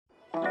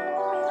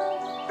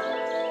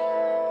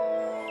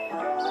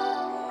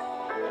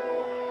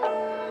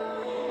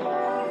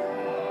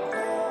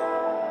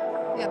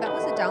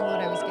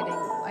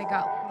download I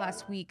got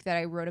last week that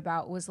I wrote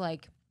about was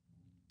like,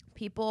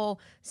 people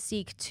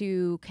seek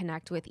to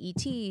connect with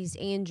ETs,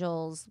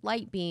 angels,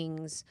 light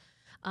beings,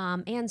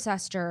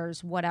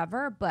 ancestors,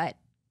 whatever, but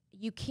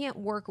you can't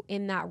work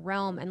in that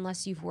realm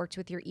unless you've worked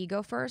with your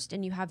ego first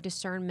and you have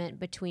discernment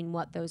between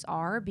what those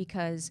are,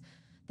 because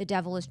the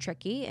devil is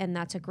tricky, and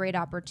that's a great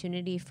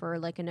opportunity for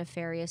like a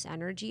nefarious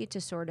energy to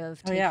sort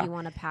of take you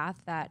on a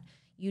path that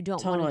you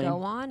don't want to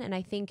go on. And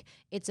I think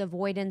it's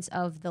avoidance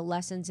of the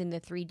lessons in the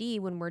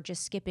 3D when we're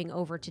just skipping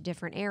over to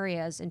different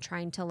areas and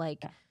trying to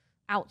like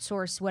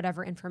outsource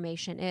whatever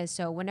information is.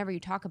 So whenever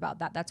you talk about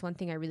that, that's one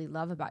thing I really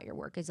love about your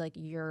work, is like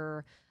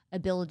your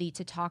ability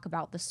to talk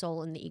about the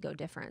soul and the ego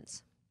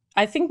difference.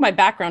 I think my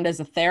background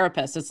as a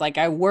therapist, it's like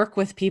I work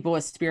with people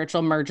with spiritual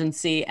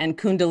emergency and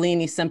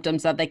Kundalini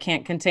symptoms that they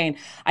can't contain.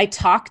 I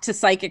talk to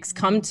psychics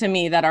come to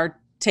me that are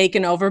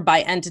taken over by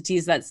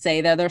entities that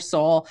say they're their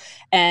soul,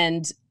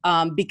 and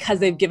because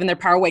they've given their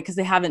power away because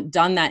they haven't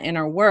done that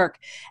inner work.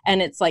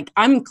 And it's like,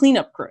 I'm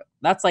cleanup crew.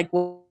 That's like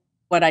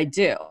what I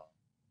do.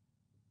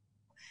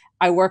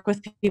 I work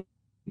with people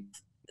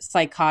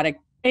psychotic.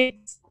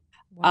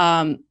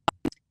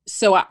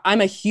 So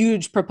I'm a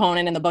huge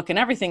proponent in the book and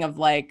everything of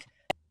like,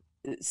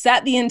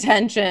 set the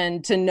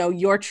intention to know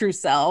your true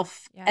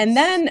self. Yes. And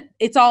then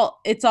it's all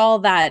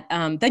that,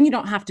 then you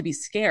don't have to be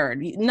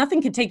scared.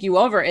 Nothing can take you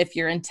over if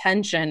your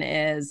intention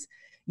is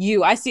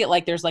you. I see it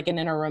like there's like an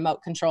inner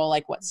remote control,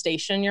 like what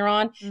station you're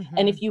on. Mm-hmm.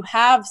 And if you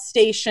have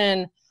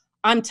station,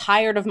 I'm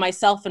tired of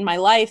myself in my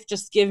life,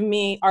 just give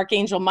me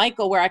Archangel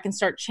Michael, where I can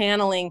start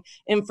channeling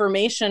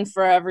information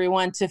for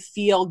everyone to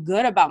feel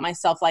good about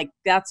myself. Like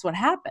that's what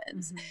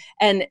happens.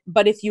 Mm-hmm.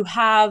 But if you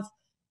have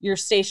your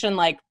station,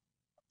 like,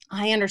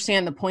 I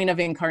understand the point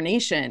of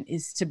incarnation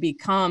is to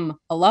become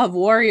a love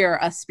warrior,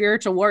 a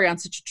spiritual warrior on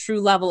such a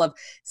true level of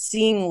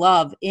seeing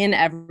love in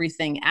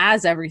everything,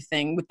 as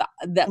everything, with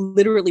that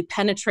literally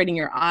penetrating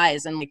your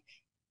eyes and like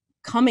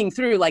coming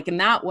through like in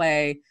that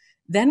way,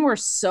 then we're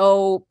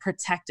so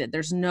protected.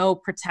 There's no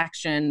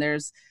protection.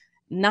 There's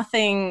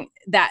nothing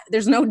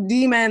there's no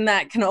demon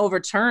that can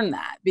overturn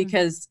that,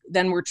 because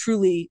then we're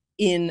truly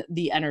in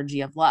the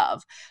energy of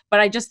love. But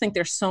I just think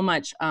there's so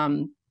much,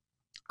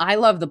 I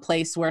love the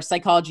place where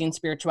psychology and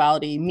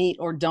spirituality meet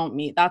or don't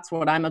meet. That's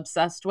what I'm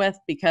obsessed with,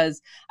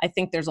 because I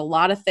think there's a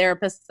lot of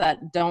therapists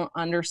that don't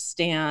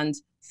understand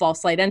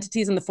false light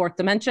entities in the fourth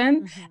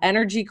dimension,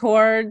 energy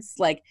cords,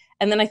 like,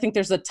 and then I think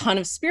there's a ton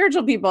of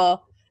spiritual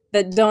people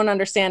that don't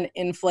understand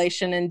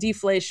inflation and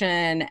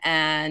deflation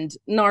and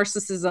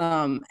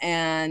narcissism.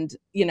 And,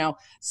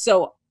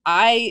 so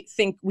I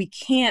think we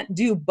can't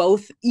do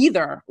both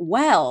either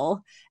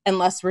well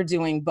unless we're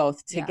doing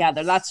both together.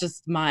 Yes. That's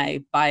just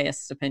my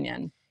biased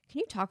opinion. Can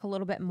you talk a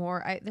little bit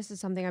more? This is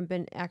something I've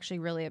been actually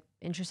really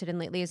interested in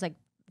lately, is like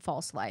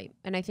false light.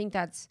 And I think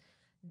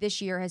this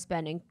year has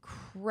been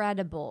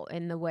incredible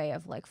in the way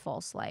of like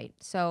false light.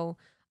 So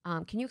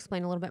can you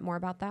explain a little bit more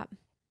about that?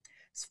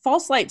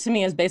 False light to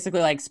me is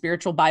basically like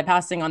spiritual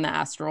bypassing on the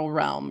astral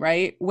realm,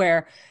 right?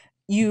 Where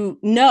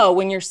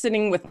when you're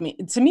sitting with me,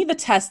 to me,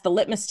 the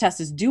litmus test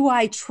is, do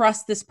I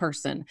trust this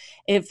person?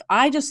 If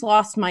I just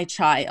lost my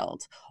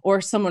child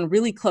or someone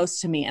really close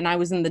to me and I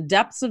was in the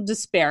depths of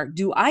despair,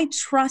 do I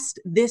trust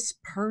this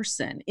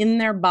person in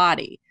their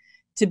body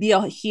to be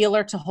a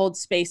healer, to hold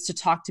space, to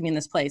talk to me in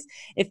this place?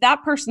 If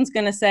that person's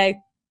going to say,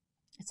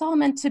 it's all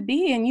meant to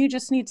be and you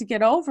just need to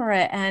get over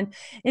it, and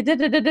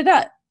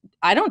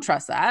I don't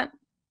trust that.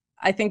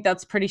 I think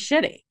that's pretty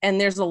shitty. And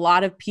there's a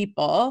lot of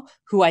people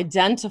who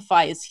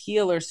identify as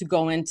healers who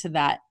go into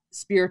that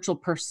spiritual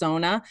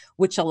persona,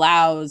 which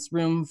allows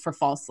room for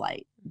false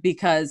light,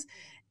 because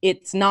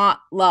it's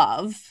not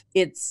love,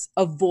 it's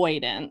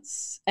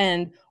avoidance.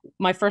 And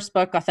my first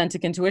book,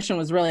 Authentic Intuition,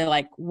 was really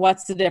like,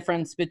 what's the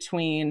difference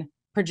between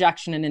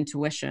projection and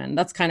intuition?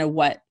 That's kind of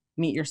what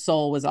Meet Your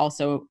Soul was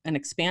also an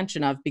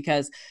expansion of,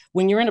 because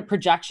when you're in a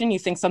projection, you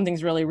think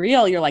something's really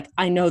real. You're like,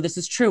 I know this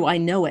is true. I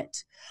know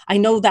it. I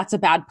know that's a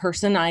bad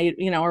person.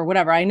 Or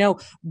whatever. I know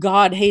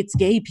God hates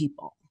gay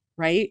people,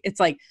 right? It's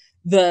like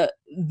the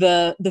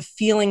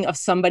feeling of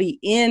somebody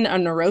in a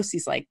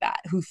neurosis like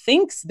that, who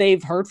thinks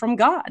they've heard from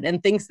God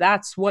and thinks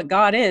that's what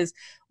God is,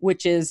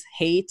 which is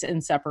hate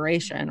and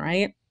separation,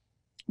 right?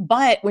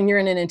 But when you're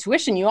in an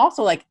intuition, you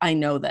also like, I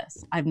know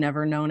this. I've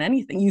never known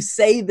anything. You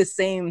say the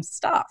same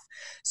stuff.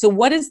 So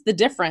what is the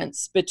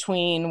difference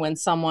between when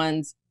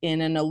someone's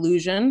in an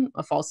illusion,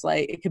 a false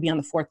light, it could be on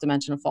the fourth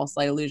dimension, a false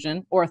light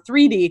illusion, or a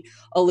 3D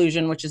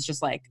illusion, which is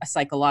just like a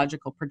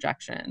psychological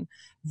projection,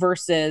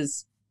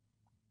 versus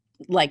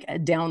like a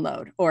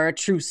download or a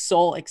true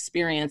soul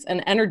experience?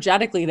 And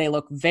energetically, they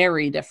look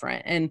very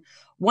different. And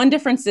one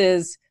difference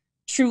is,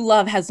 true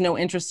love has no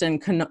interest in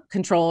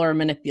control or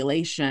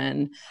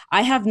manipulation.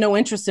 I have no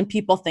interest in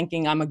people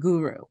thinking I'm a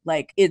guru.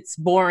 Like, it's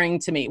boring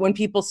to me. When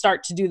people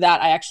start to do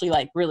that, I actually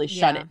like really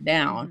shut it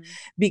down,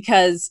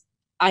 because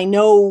I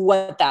know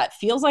what that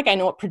feels like. I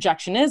know what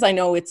projection is. I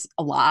know it's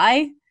a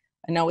lie.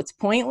 I know it's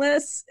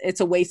pointless.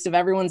 It's a waste of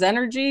everyone's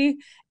energy.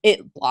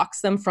 It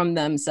blocks them from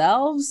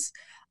themselves.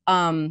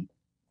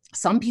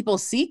 Some people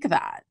seek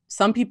that.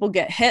 some people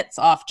get hits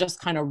off just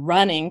kind of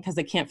running because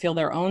they can't feel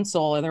their own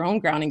soul or their own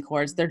grounding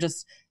cords. They're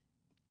just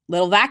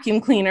little vacuum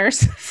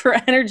cleaners for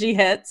energy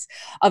hits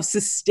of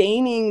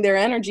sustaining their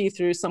energy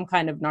through some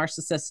kind of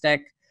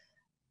narcissistic,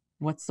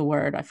 what's the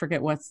word? I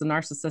forget what's the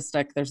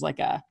narcissistic. There's like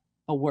a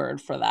word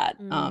for that.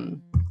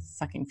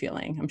 Sucking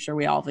feeling. I'm sure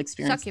we all have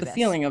experienced the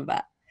feeling of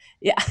that.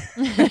 Yeah.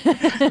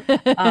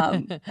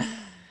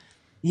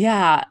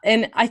 Yeah.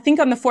 And I think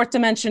on the fourth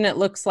dimension, it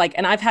looks like,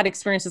 and I've had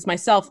experiences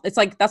myself. It's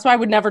like, that's why I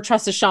would never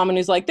trust a shaman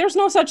who's like, there's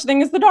no such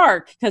thing as the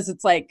dark. Cause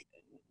it's like,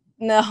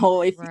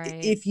 no,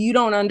 if you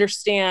don't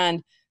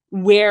understand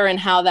where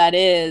and how that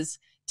is,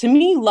 to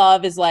me,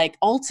 love is like,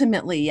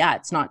 ultimately, yeah,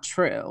 it's not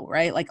true,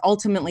 right? Like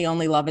ultimately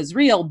only love is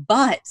real,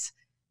 but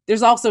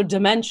there's also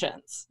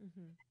dimensions.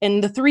 In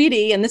the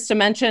 3D, in this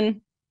dimension,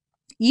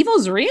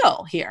 evil's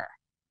real here.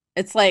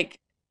 It's like,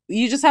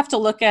 you just have to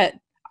look at,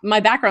 my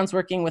background's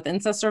working with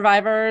incest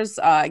survivors,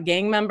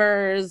 gang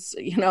members,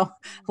 you know,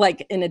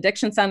 like in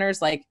addiction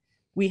centers, like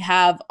we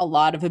have a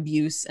lot of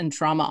abuse and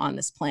trauma on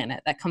this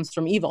planet that comes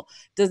from evil.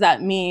 Does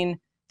that mean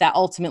that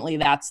ultimately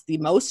that's the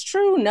most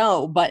true?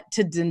 No, but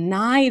to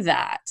deny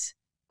that,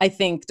 I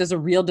think does a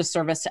real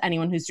disservice to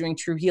anyone who's doing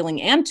true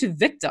healing and to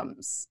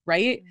victims,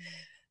 right?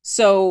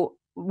 So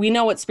we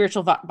know what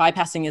spiritual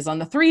bypassing is on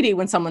the 3D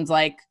when someone's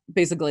like,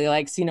 basically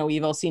like, see no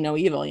evil,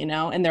 you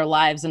know, in their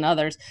lives and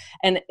others.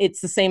 And it's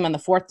the same on the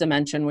fourth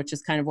dimension, which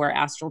is kind of where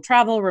astral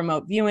travel,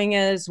 remote viewing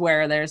is,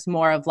 where there's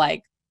more of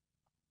like,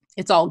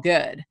 it's all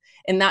good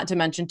in that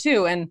dimension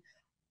too. And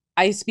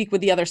I speak with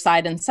the other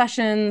side in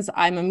sessions.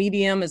 I'm a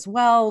medium as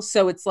well.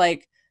 So it's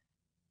like,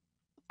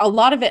 a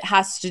lot of it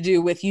has to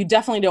do with, you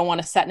definitely don't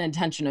want to set an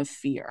intention of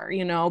fear,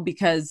 you know,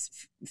 because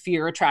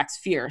fear attracts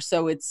fear.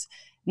 So it's,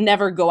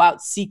 never go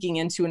out seeking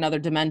into another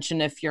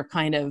dimension if you're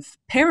kind of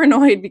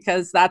paranoid,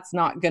 because that's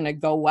not going to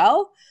go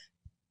well.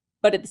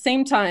 But at the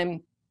same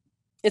time,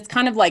 it's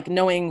kind of like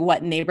knowing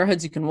what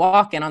neighborhoods you can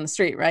walk in on the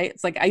street, right?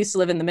 It's like I used to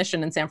live in the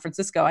Mission in San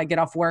Francisco. I get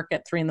off work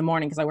at 3 a.m.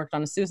 because I worked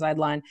on a suicide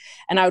line,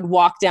 and I would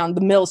walk down the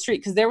middle street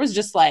because there was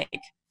just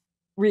like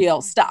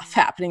real stuff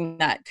happening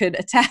that could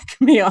attack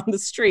me on the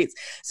streets.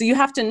 So you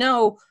have to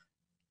know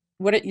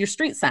your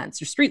street sense,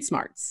 your street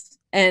smarts.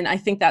 And I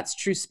think that's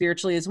true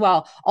spiritually as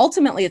well.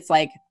 Ultimately, it's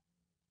like,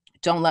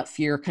 don't let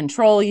fear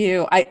control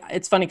you.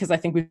 It's funny because I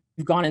think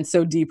we've gone in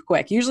so deep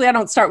quick. Usually I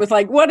don't start with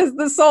like, what is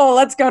the soul?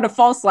 Let's go to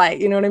false light.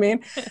 You know what I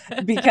mean?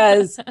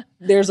 Because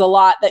there's a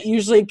lot that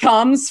usually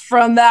comes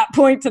from that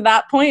point to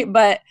that point.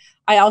 But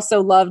I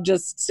also love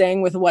just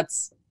staying with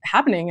what's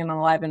happening and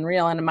alive and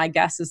real. And my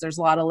guess is there's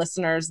a lot of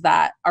listeners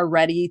that are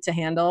ready to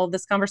handle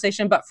this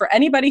conversation. But for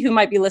anybody who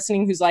might be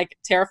listening who's like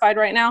terrified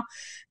right now,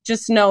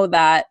 just know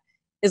that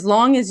as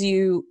long as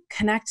you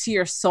connect to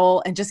your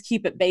soul and just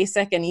keep it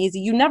basic and easy,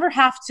 you never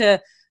have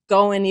to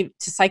go into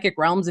psychic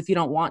realms if you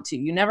don't want to.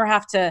 You never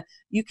have to,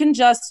 you can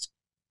just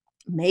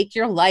make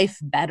your life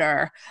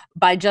better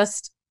by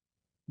just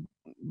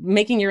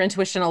making your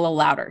intuition a little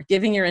louder,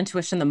 giving your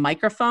intuition the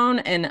microphone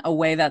in a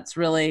way that's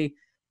really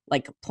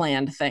like a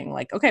planned thing.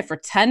 Like, okay, for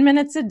 10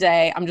 minutes a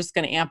day, I'm just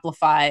going to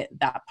amplify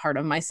that part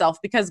of myself,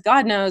 because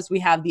God knows we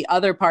have the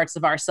other parts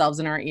of ourselves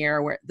in our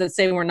ear that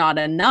say we're not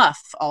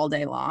enough all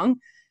day long.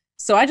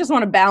 So I just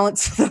want to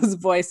balance those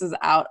voices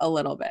out a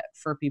little bit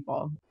for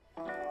people.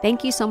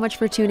 Thank you so much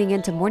for tuning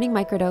in to Morning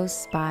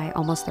Microdose by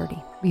Almost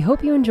 30. We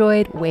hope you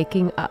enjoyed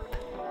waking up.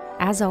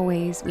 As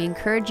always, we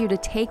encourage you to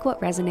take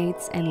what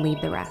resonates and leave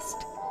the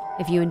rest.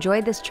 If you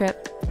enjoyed this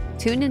trip,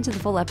 tune into the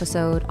full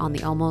episode on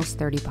the Almost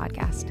 30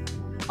 podcast.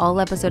 All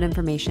episode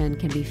information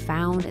can be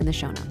found in the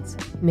show notes.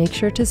 Make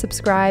sure to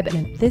subscribe,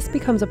 and if this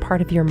becomes a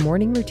part of your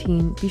morning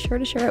routine, be sure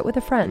to share it with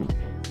a friend.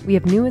 We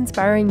have new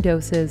inspiring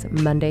doses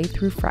Monday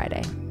through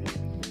Friday.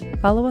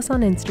 Follow us on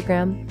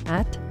Instagram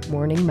at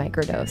Morning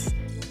Microdose,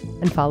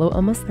 and follow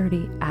Almost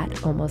 30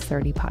 at Almost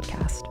 30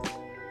 Podcast.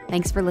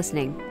 Thanks for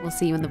listening. We'll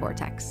see you in the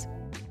vortex.